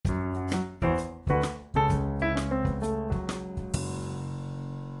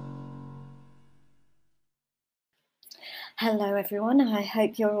Hello, everyone. I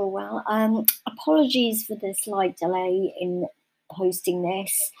hope you're all well. Apologies for the slight delay in posting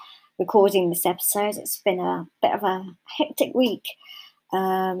this, recording this episode. It's been a bit of a hectic week,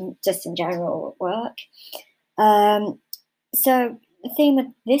 just in general at work. So the theme of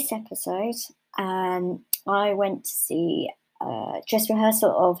this episode, I went to see dress rehearsal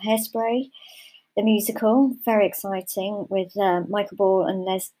of Hairspray, the musical. Very exciting, with Michael Ball and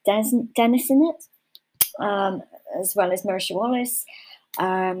Les Dennis in it. As well as Marisha Wallace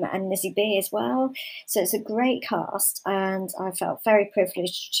and Lizzie B as well. So it's a great cast, and I felt very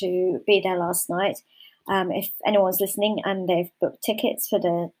privileged to be there last night. If anyone's listening and they've booked tickets for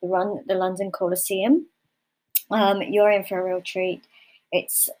the run at the London Coliseum, you're in for a real treat.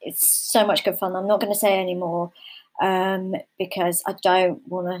 It's so much good fun. I'm not going to say any more because I don't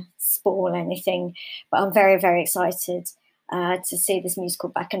want to spoil anything, but I'm very, very excited to see this musical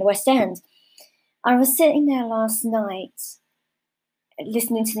back in the West End. I was sitting there last night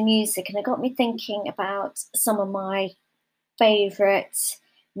listening to the music, and it got me thinking about some of my favourite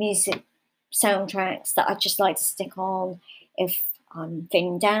music soundtracks that I'd just like to stick on if I'm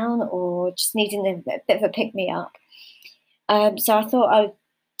feeling down or just needing a bit of a pick me up. So I thought I'd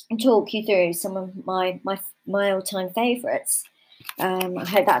talk you through some of my all time favourites. I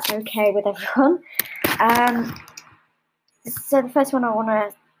hope that's okay with everyone. So the first one I want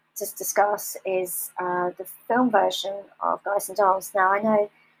to just discuss is the film version of Guys and Dolls. Now, I know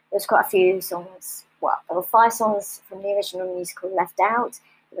there's quite a few songs. Well, there were 5 songs from the original musical left out.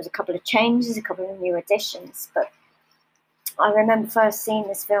 There was a couple of changes, a couple of new additions. But I remember first seeing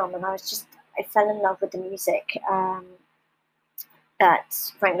this film, and I fell in love with the music that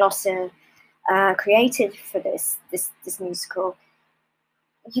Frank Loesser created for this musical.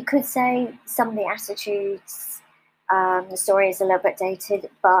 You could say some of the attitudes. The story is a little bit dated,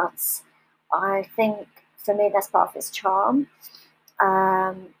 but I think for me that's part of its charm.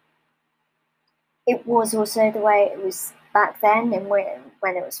 It was also the way it was back then, and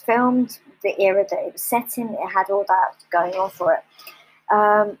when it was filmed, the era that it was set in, it had all that going on for it.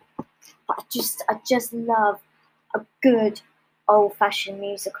 But I just love a good old-fashioned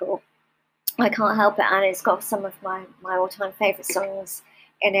musical. I can't help it, and it's got some of my all-time favourite songs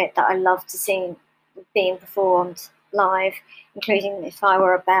in it that I love to see being performed live, including If I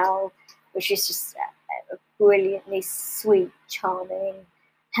Were a Bell, which is just a brilliantly sweet, charming,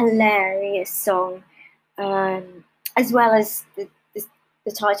 hilarious song, as well as the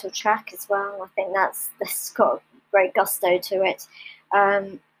title track as well. I think that's got a great gusto to it.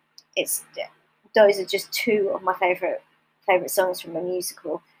 Those are just 2 of my favourite songs from a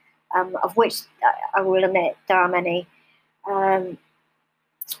musical, of which I will admit there are many. I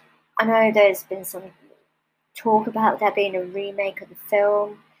know there's been some talk about there being a remake of the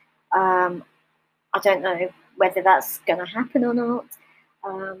film. I don't know whether that's going to happen or not.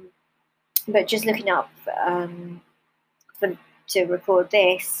 But just looking up to record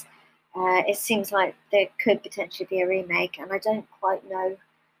this, it seems like there could potentially be a remake, and I don't quite know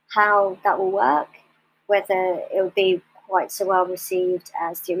how that will work, whether it will be quite so well received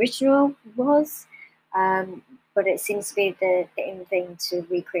as the original was, but it seems to be the in thing to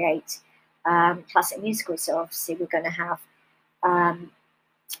recreate classic musicals. So obviously we're going to have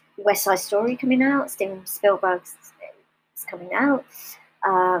West Side Story coming out. Steven Spielberg's is coming out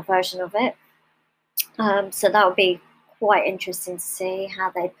version of it. So that would be quite interesting to see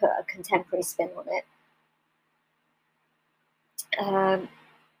how they put a contemporary spin on it.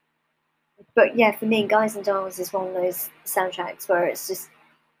 But yeah, for me, Guys and Dolls is one of those soundtracks where it's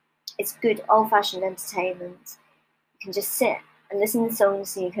good old-fashioned entertainment. You can just sit and listen to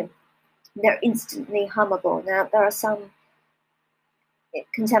songs, and they're instantly hummable. Now, there are some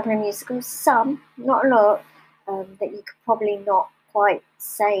contemporary musicals, some, not a lot, that you could probably not quite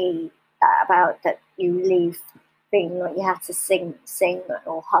say that about, that you leave feeling like you have to sing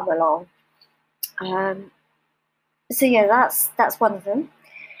or hum along. So yeah, that's one of them.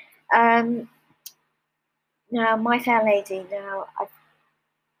 Now, My Fair Lady. Now,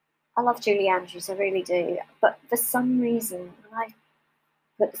 I love Julie Andrews, I really do. But for some reason, when I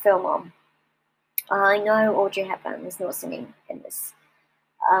put the film on, I know Audrey Hepburn is not singing in this,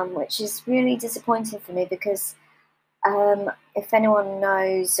 which is really disappointing for me because if anyone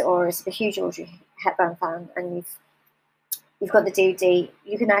knows or is a huge Audrey Hepburn fan, and you've got the DVD,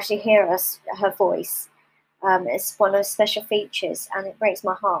 you can actually hear her voice. It's one of those special features, and it breaks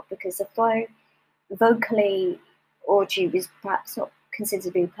my heart because although vocally Audrey was perhaps not considered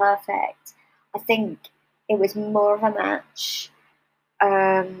to be perfect, I think it was more of a match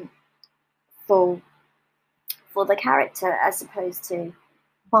for the character as opposed to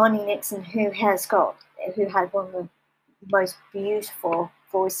Barney Nixon, who had one of the most beautiful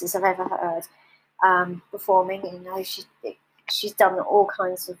voices I've ever heard performing. You know, she's done all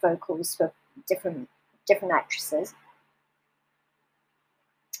kinds of vocals for different actresses.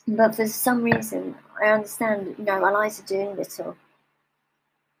 But for some reason, I understand, you know, Eliza Doolittle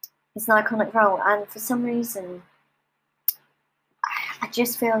is an iconic role, and for some reason, I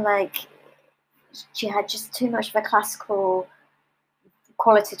just feel like she had just too much of a classical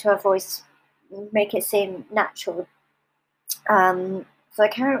quality to her voice, make it seem natural for the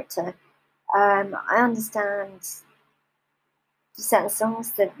character. I understand for certain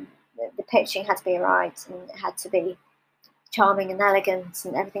songs the pitching had to be right and it had to be charming and elegant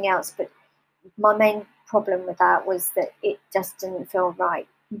and everything else, but my main problem with that was that it just didn't feel right.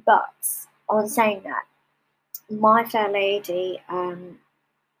 But on saying that, My Fair Lady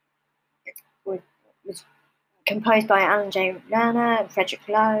was composed by Alan J. Lerner and Frederick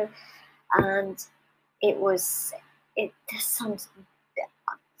Lowe, and it there's some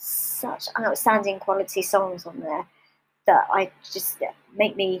such outstanding quality songs on there that I just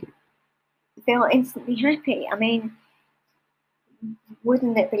make me feel instantly happy. I mean,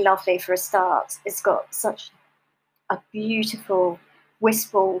 wouldn't it be lovely for a start? It's got such a beautiful,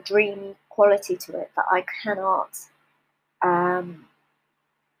 wistful, dream quality to it that I cannot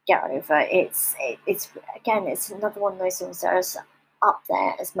get over. It's again, it's another one of those songs that is up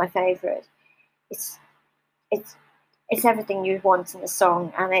there as my favourite. It's it's it's everything you want in a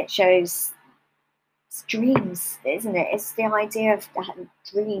song, and it shows it's dreams, isn't it? It's the idea of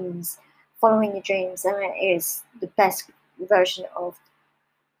dreams, following your dreams, and it is the best version of,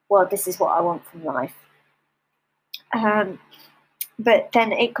 well, this is what I want from life. But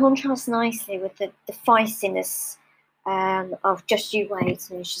then it contrasts nicely with the feistiness of Just You Wait,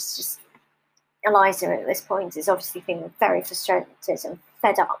 and she's just Eliza at this point is obviously feeling very frustrated and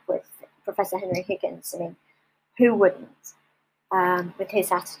fed up with Professor Henry Higgins. I mean, who wouldn't with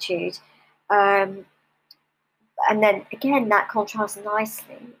his attitude? And then again, that contrasts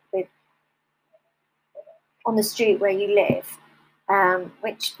nicely with On the Street Where You Live,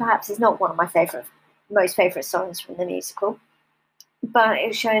 which perhaps is not one of my most favourite songs from the musical, but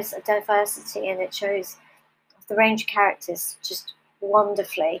it shows a diversity and it shows the range of characters just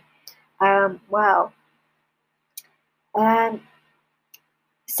wonderfully well.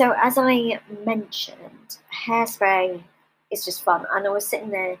 So as I mentioned, Hairspray is just fun, and I was sitting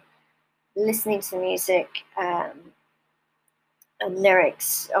there listening to the music and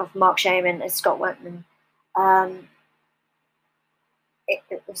lyrics of Mark Shaman and Scott Workman.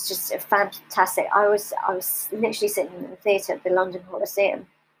 It was just fantastic. I was literally sitting in the theatre at the London Coliseum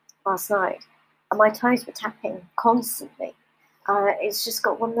last night, and my toes were tapping constantly. It's just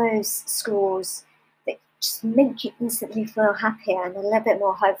got one of those scores that just make you instantly feel happier and a little bit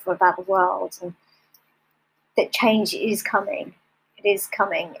more hopeful about the world, and that change is coming. It is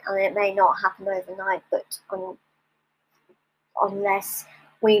coming, and it may not happen overnight, but unless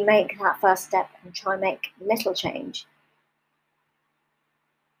we make that first step and try and make little change,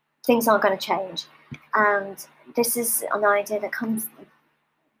 things aren't going to change. And this is an idea that comes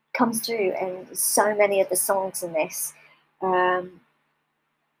through in so many of the songs in this. But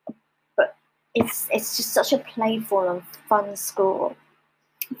it's just such a playful and fun score.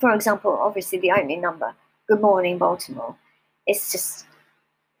 For example, obviously the opening number, Good Morning Baltimore, it's just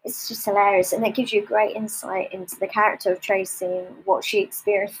hilarious, and it gives you a great insight into the character of Tracy and what she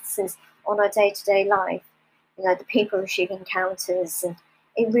experiences on her day-to-day life, you know, the people she encounters, and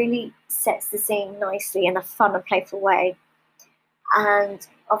it really sets the scene nicely in a fun and playful way. And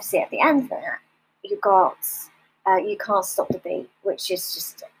obviously at the end of that, you got You Can't Stop the Beat, which is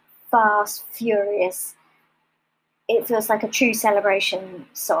just fast, furious. It feels like a true celebration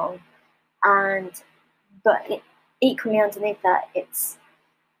song, but equally underneath that, it's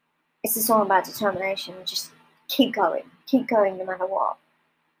a song about determination. Just keep going no matter what.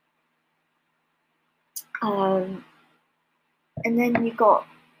 And then you've got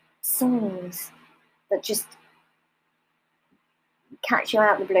songs that just catch you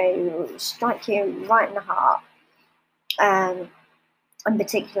out of the blue, strike you right in the heart. In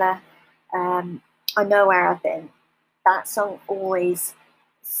particular, I Know Where I've Been. That song always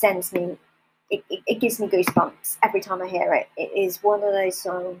sends me, it gives me goosebumps every time I hear it. It is one of those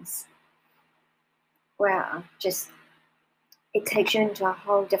songs where it takes you into a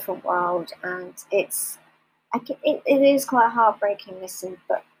whole different world, and it is quite a heartbreaking listen,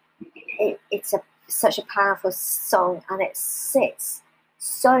 but it's such a powerful song, and it sits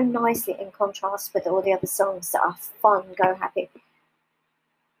so nicely in contrast with all the other songs that are fun, go happy.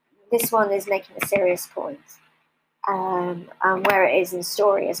 This one is making a serious point, and where it is in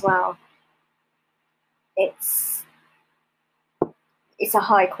story as well. It's it's a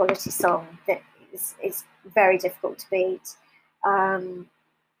high quality song that is very difficult to beat.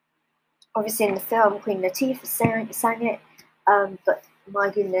 Obviously, in the film, Queen Latifah sang it, but my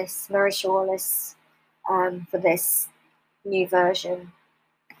goodness, Marisha Wallace for this new version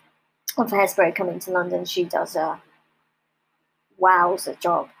of Hairspray coming to London, she does a wowzer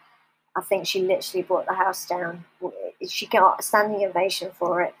job. I think she literally brought the house down. She got a standing ovation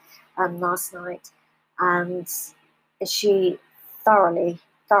for it last night, and she thoroughly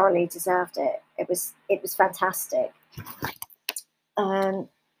deserved it. It was fantastic. So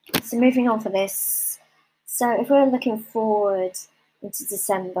moving on for this. So if we're looking forward into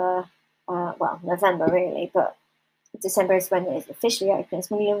December, well, November really, but December is when it officially opens,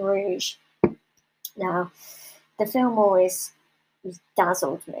 Moulin Rouge. Now, the film always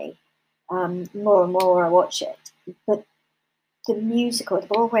dazzled me. More and more I watch it. But the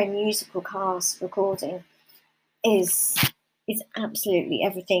Broadway musical cast recording is absolutely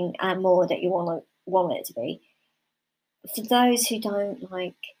everything and more that you want it to be. For those who don't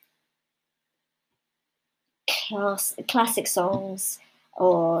like classic songs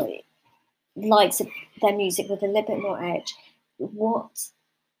or likes their music with a little bit more edge, what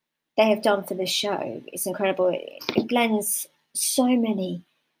they have done for this show is incredible. It blends so many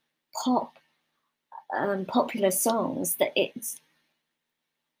popular songs that it's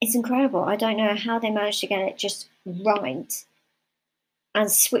incredible. I don't know how they managed to get it just right, and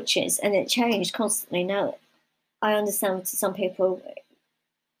switches, and it changed constantly. Now, I understand to some people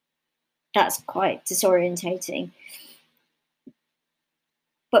that's quite disorientating,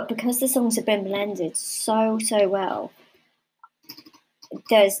 but because the songs have been blended so well,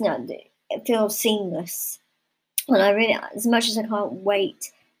 it feels seamless. And I really, as much as I can't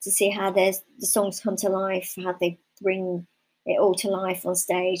wait to see how the songs come to life, how they bring it all to life on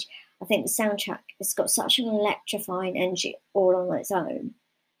stage, I think the soundtrack has got such an electrifying energy all on its own.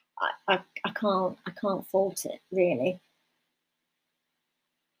 I can't fault it really.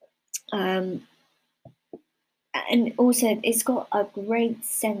 And also, it's got a great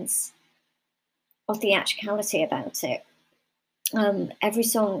sense of theatricality about it. Every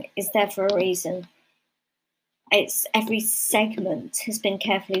song is there for a reason. Every segment has been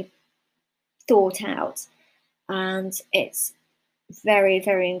carefully thought out, and it's very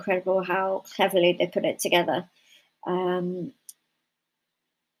incredible how cleverly they put it together.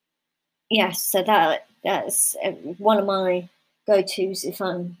 Yes, so that's one of my go-tos if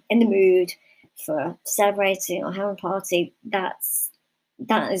I'm in the mood for celebrating or having a party. That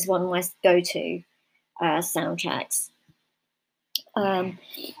is one of my go-to soundtracks.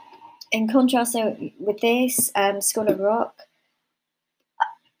 In contrast, with this, School of Rock,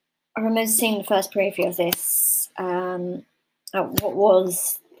 I remember seeing the first preview of this at what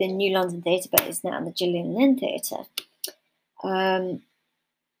was the New London Theatre, but is now the Gillian Lynne Theatre.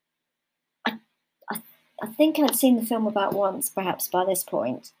 I think I'd seen the film about once, perhaps by this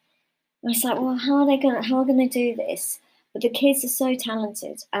point. And I was like, well, how are they do this? But the kids are so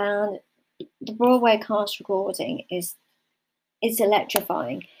talented, and the Broadway cast recording is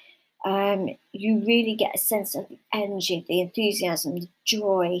electrifying. You really get a sense of the energy, the enthusiasm, the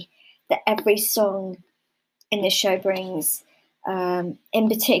joy that every song in this show brings. In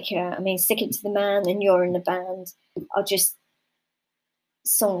particular, I mean, Stick It to the Man and You're in the Band are just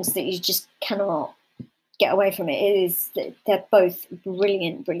songs that you just cannot get away from it. They're both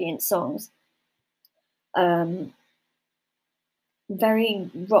brilliant songs.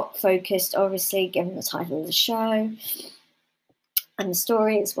 Very rock focused, obviously, given the title of the show and the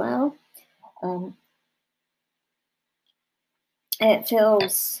story as well. It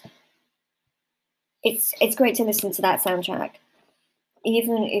feels it's great to listen to that soundtrack,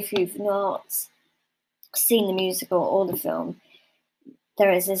 even if you've not seen the musical or the film.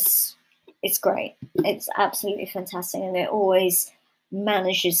 There is this. It's great. It's absolutely fantastic, and it always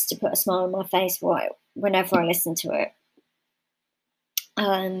manages to put a smile on my face whenever I listen to it.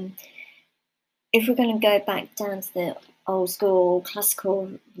 If we're going to go back down to the old school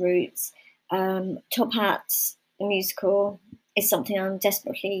classical roots, Top Hat, the musical, is something I'm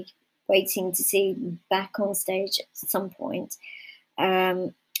desperately waiting to see back on stage at some point.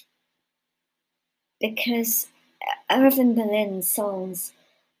 Because Irving Berlin's songs,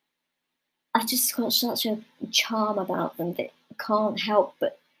 I've just got such a charm about them that I can't help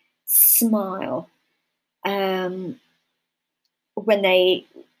but smile when you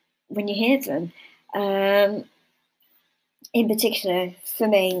hear them. In particular, for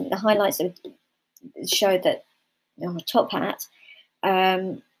me, the highlights of the show that Top Hat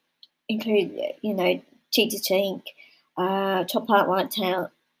include, Cheetah Chink, Top Hat,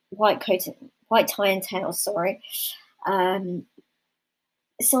 White Tie and Tail. Sorry.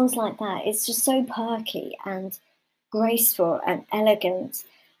 songs like that. It's just so perky and graceful and elegant.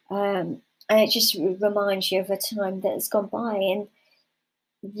 And it just reminds you of a time that has gone by. And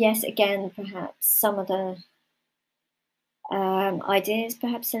yes, again, perhaps some of the ideas,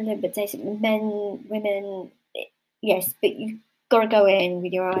 perhaps a little bit dated. Men, women, yes, but you got to go in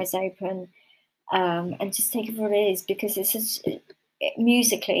with your eyes open, and just take it for what it is, because it's just,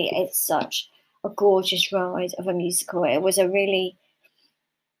 musically, it's such a gorgeous ride of a musical. It was a really,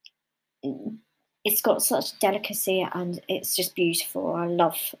 it's got such delicacy and it's just beautiful. I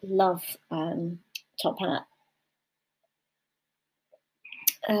love Top Hat.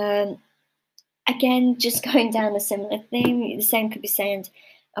 Um, Again, just going down a similar theme, the same could be said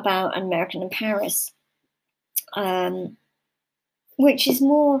about An American in Paris, um, which is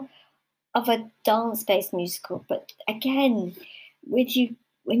more of a dance-based musical. But again, with you,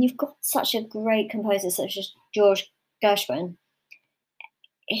 when you've got such a great composer such as George Gershwin,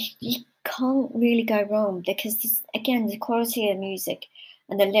 you can't really go wrong, because this, again, the quality of music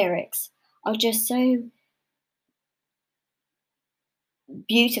and the lyrics are just so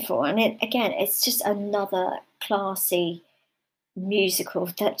beautiful. And it, again, it's just another classy musical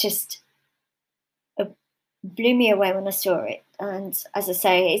that just uh, blew me away when I saw it. And as I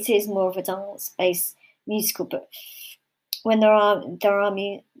say, it is more of a dance-based musical, but when there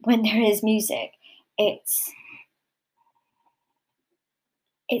is music, it's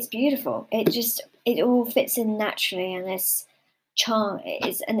it's beautiful. It all fits in naturally, and it's charm.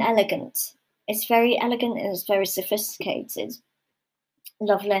 It's an elegant. It's very elegant and it's very sophisticated.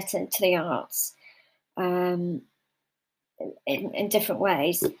 Love letter to the arts, um, in different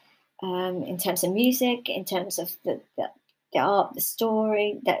ways, in terms of music, in terms of the art, the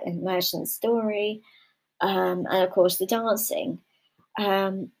story, the immersion story, and of course the dancing.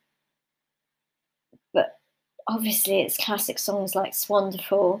 Um, but obviously, it's classic songs like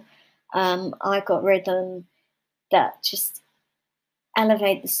 "Swanderful," "I Got Rhythm," that just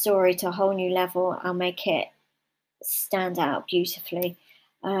elevate the story to a whole new level and make it stand out beautifully.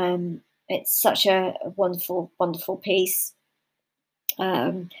 It's such a wonderful, wonderful piece.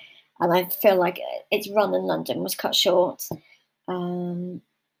 Um, and I feel like its run in London was cut short. Um,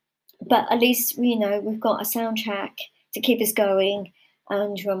 but at least, we've got a soundtrack to keep us going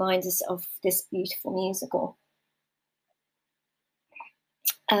and remind us of this beautiful musical.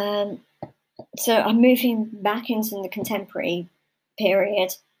 Um, so I'm moving back into the contemporary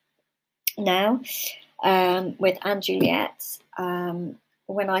period now, with Anne Juliet.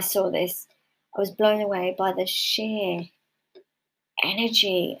 When I saw this, I was blown away by the sheer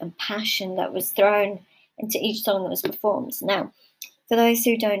energy and passion that was thrown into each song that was performed. Now, for those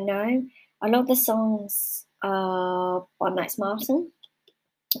who don't know, a lot of the songs are by Max Martin.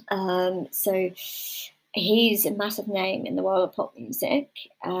 So he's a massive name in the world of pop music.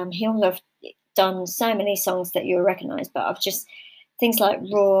 He'll have done so many songs that you'll recognise, but I've just things like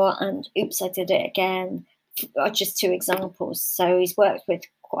Raw and Oops, I Did It Again are just two examples. So he's worked with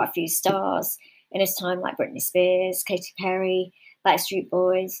quite a few stars in his time, like Britney Spears, Katy Perry, Backstreet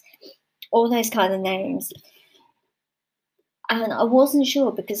Boys, all those kind of names. And I wasn't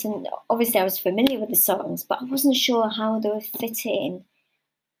sure, because obviously I was familiar with the songs, but I wasn't sure how they would fit in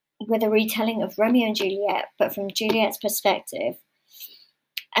with a retelling of Romeo and Juliet, but from Juliet's perspective.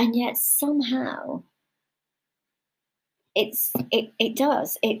 And yet somehow it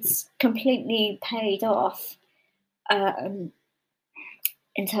does. It's completely paid off, um,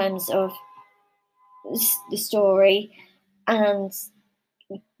 in terms of the story and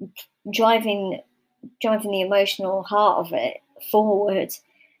driving the emotional heart of it forward,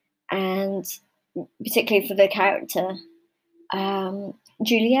 and particularly for the character,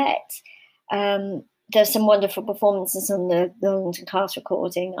 Juliet. There's some wonderful performances on the London cast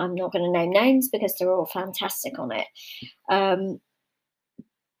recording. I'm not going to name names because they're all fantastic on it.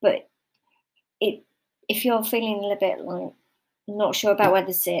 But it, if you're feeling a little bit like not sure about where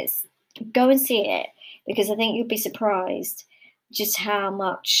this is, go and see it, because I think you'll be surprised just how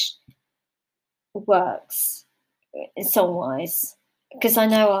much works song wise. Because I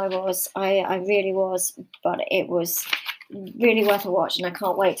know I really was, but it was really worth a watch, and I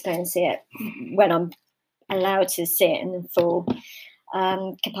can't wait to go and see it when I'm allowed to see it in full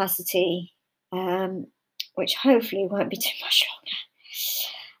capacity, which hopefully won't be too much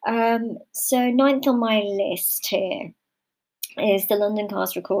longer. So ninth on my list here is the London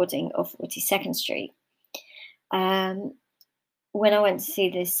cast recording of 42nd Street. When I went to see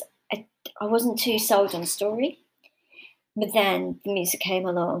this, I wasn't too sold on the story, but then the music came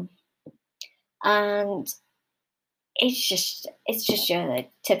along, and it's just your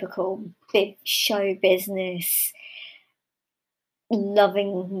typical big show business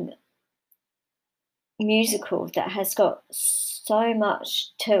loving musical that has got so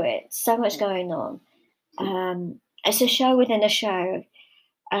much to it, so much going on. It's a show within a show,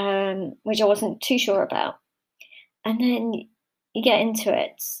 which I wasn't too sure about. And then you get into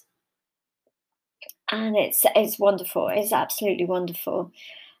it, and it's wonderful. It's absolutely wonderful.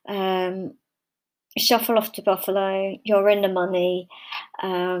 Um, Shuffle off to Buffalo. You're in the money.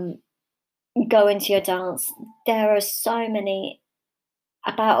 Um, go into your dance. There are so many.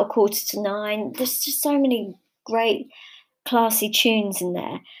 About 8:45. There's just so many great, classy tunes in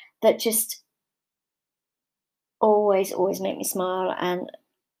there that just always make me smile and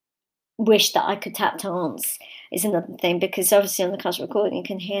wish that I could tap dance is another thing, because obviously on the cast recording you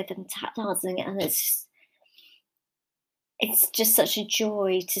can hear them tap dancing, and it's just such a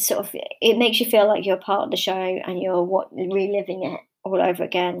joy to sort of, it makes you feel like you're part of the show and you're reliving it all over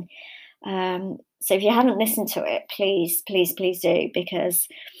again. So if you haven't listened to it, please do, because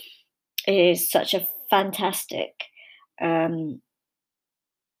it is such a fantastic um,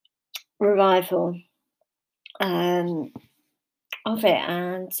 revival um, of it,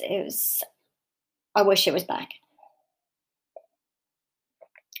 and it was. I wish it was back.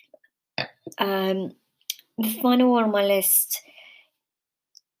 Um, the final one on my list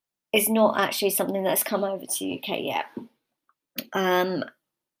is not actually something that's come over to UK yet. Um,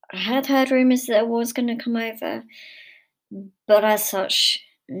 I had heard rumours that it was going to come over, but as such,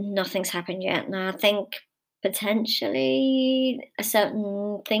 nothing's happened yet. Now, I think potentially a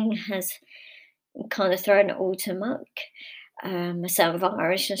certain thing has kind of thrown it all to muck. A certain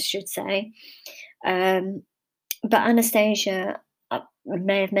virus, I should say. Um, but Anastasia, I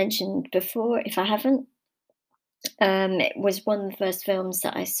may have mentioned before, if I haven't, it was one of the first films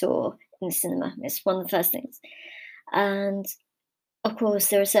that I saw in the cinema. It's one of the first things. And of course,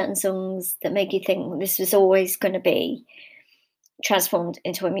 there are certain songs that make you think this was always going to be transformed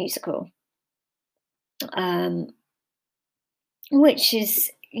into a musical, um, which is,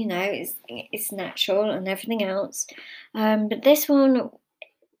 it's natural and everything else. But this one,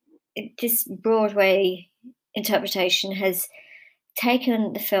 this Broadway interpretation has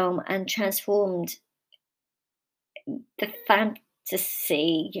taken the film and transformed the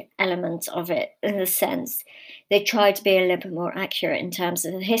fantasy element of it, in a sense. They tried to be a little bit more accurate in terms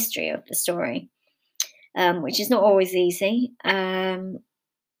of the history of the story, which is not always easy. But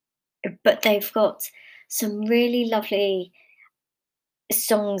they've got some really lovely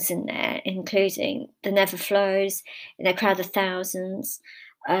songs in there, including The Never Flows, In a Crowd of Thousands,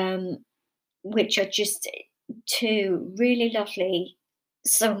 um, which are just two really lovely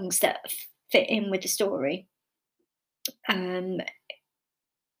songs that fit in with the story um,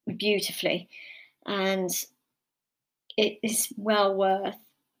 beautifully. And it is well worth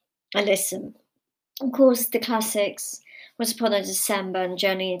a listen. Of course, the classics, Once Upon a December and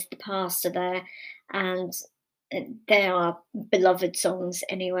Journey into the Past, are there, and they are beloved songs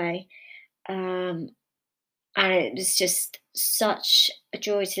anyway. Um, and it was just such a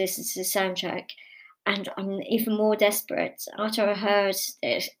joy to listen to the soundtrack. And I'm even more desperate. After I heard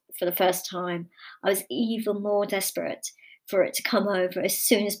it for the first time, I was even more desperate for it to come over as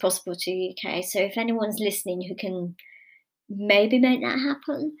soon as possible to the UK. So if anyone's listening who can maybe make that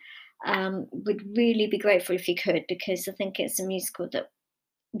happen, would really be grateful if you could, because I think it's a musical that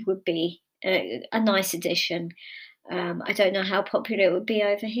would be a nice addition. I don't know how popular it would be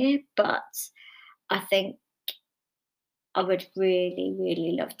over here, but I think I would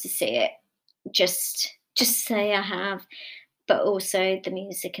really love to see it. Just say I have, but also the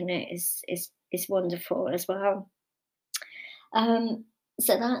music in it is wonderful as well. Um,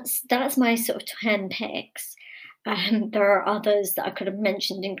 so that's my sort of 10 picks. There are others that I could have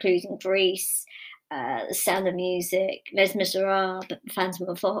mentioned, including Grease, The Sound of Music, Les Miserables, Phantom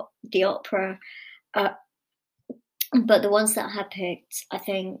of the Opera. Uh, but the ones that I have picked, I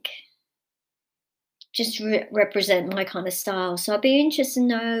think, just represent my kind of style. So I'd be interested to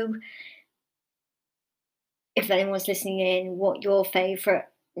know, if anyone's listening in, what your favourite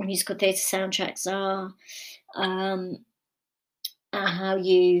musical theatre soundtracks are, um, and how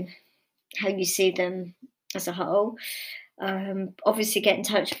you see them as a whole. Obviously, get in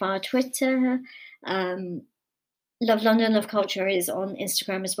touch via Twitter. Um, Love London, Love Culture is on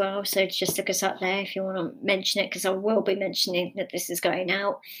Instagram as well. So just look us up there if you want to mention it, because I will be mentioning that this is going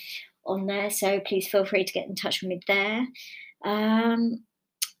out on there. So please feel free to get in touch with me there. And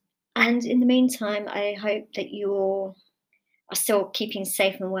in the meantime, I hope that you're are still keeping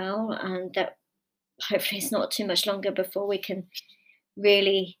safe and well, and that hopefully it's not too much longer before we can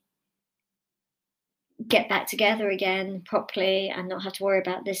really get back together again properly and not have to worry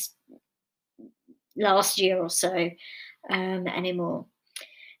about this last year or so. anymore.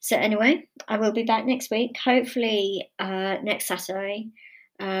 So anyway, I will be back next week, hopefully next Saturday.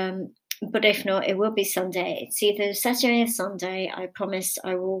 But if not, it will be Sunday. It's either Saturday or Sunday. I promise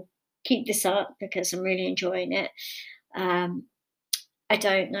I will keep this up because I'm really enjoying it. I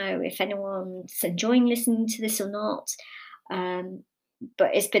don't know if anyone's enjoying listening to this or not,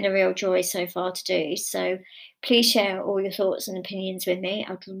 but it's been a real joy so far to do. So please share all your thoughts and opinions with me.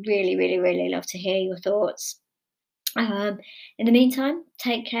 I'd really, really, really love to hear your thoughts. In the meantime,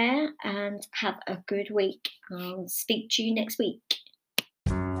 take care and have a good week. I'll speak to you next week.